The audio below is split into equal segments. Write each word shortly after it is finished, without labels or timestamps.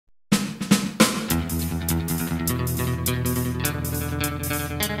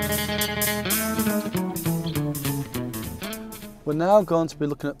We're now going to be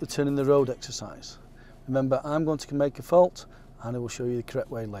looking at the turning the road exercise. Remember, I'm going to make a fault and I will show you the correct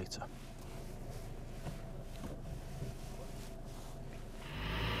way later.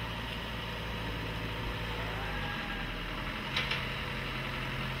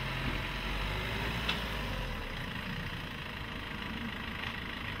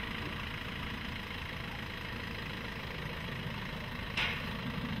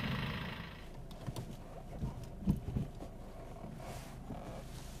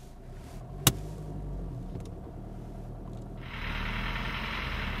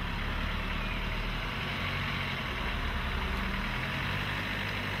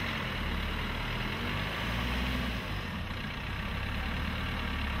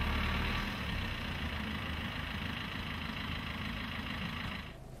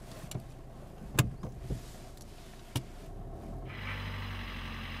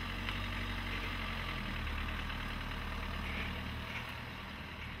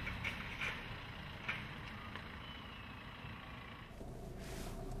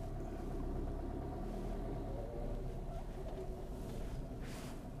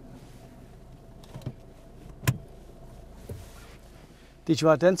 Did you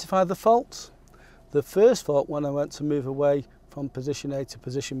identify the faults? The first fault, when I went to move away from position A to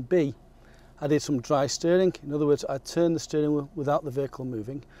position B, I did some dry steering. In other words, I turned the steering wheel without the vehicle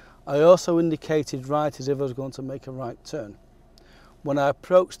moving. I also indicated right as if I was going to make a right turn. When I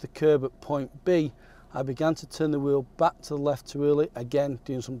approached the curb at point B, I began to turn the wheel back to the left too early, again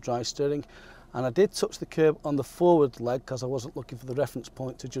doing some dry steering, and I did touch the curb on the forward leg because I wasn't looking for the reference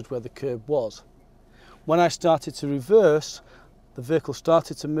point to judge where the curb was. When I started to reverse, the vehicle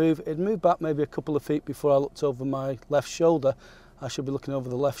started to move. It moved back maybe a couple of feet before I looked over my left shoulder. I should be looking over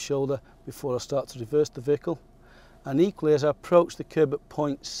the left shoulder before I start to reverse the vehicle. And equally, as I approached the curb at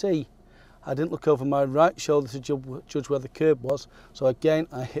point C, I didn't look over my right shoulder to judge where the curb was, so again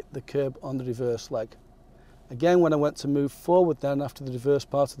I hit the curb on the reverse leg. Again, when I went to move forward then after the reverse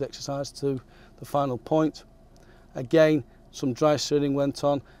part of the exercise to the final point, again some dry steering went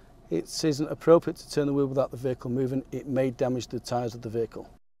on. It isn't appropriate to turn the wheel without the vehicle moving. It may damage the tyres of the vehicle.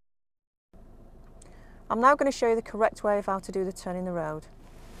 I'm now going to show you the correct way of how to do the turning the road.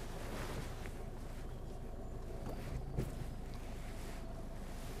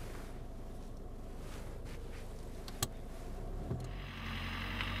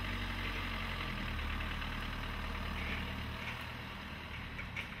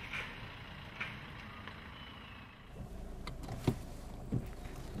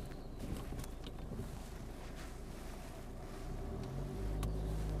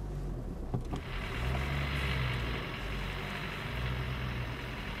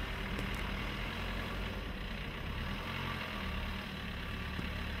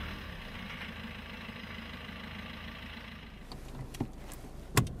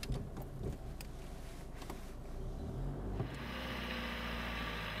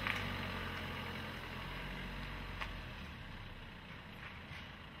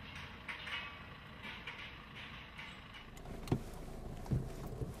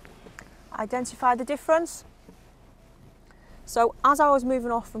 Identify the difference. So as I was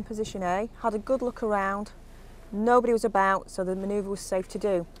moving off from position A, had a good look around, nobody was about, so the manoeuvre was safe to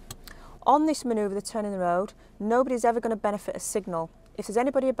do. On this manoeuvre, the turning the road, nobody's ever going to benefit a signal. If there's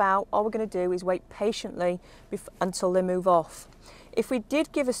anybody about, all we're going to do is wait patiently until they move off. If we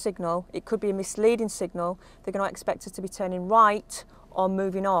did give a signal, it could be a misleading signal. They're going to expect us to be turning right or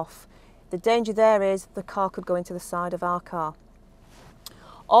moving off. The danger there is the car could go into the side of our car.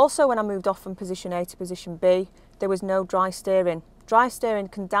 Also, when I moved off from position A to position B, there was no dry steering. Dry steering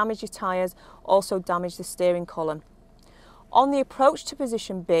can damage your tyres, also damage the steering column. On the approach to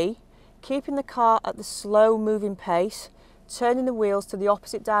position B, keeping the car at the slow moving pace, turning the wheels to the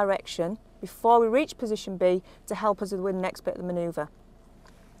opposite direction before we reach position B to help us with the next bit of the manoeuvre.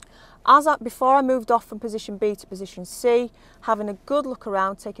 Before I moved off from position B to position C, having a good look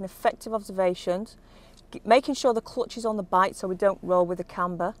around, taking effective observations, making sure the clutch is on the bike so we don't roll with the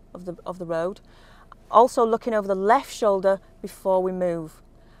camber of the road. Also looking over the left shoulder before we move.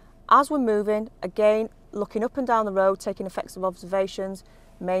 As we're moving, again, looking up and down the road, taking effective observations,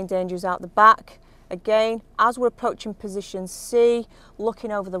 main danger is out the back. Again, as we're approaching position C,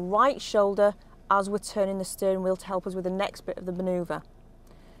 looking over the right shoulder as we're turning the steering wheel to help us with the next bit of the manoeuvre.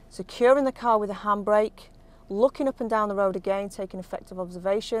 Securing the car with a handbrake, looking up and down the road again, taking effective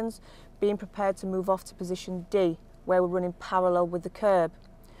observations, being prepared to move off to position D, where we're running parallel with the curb.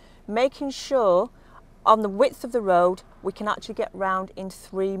 Making sure on the width of the road, we can actually get round in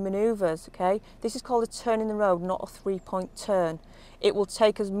 3 manoeuvres, okay? This is called a turn in the road, not a 3-point turn. It will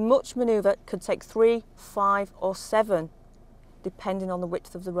take as much manoeuvre, could take 3, 5 or 7 depending on the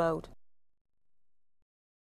width of the road.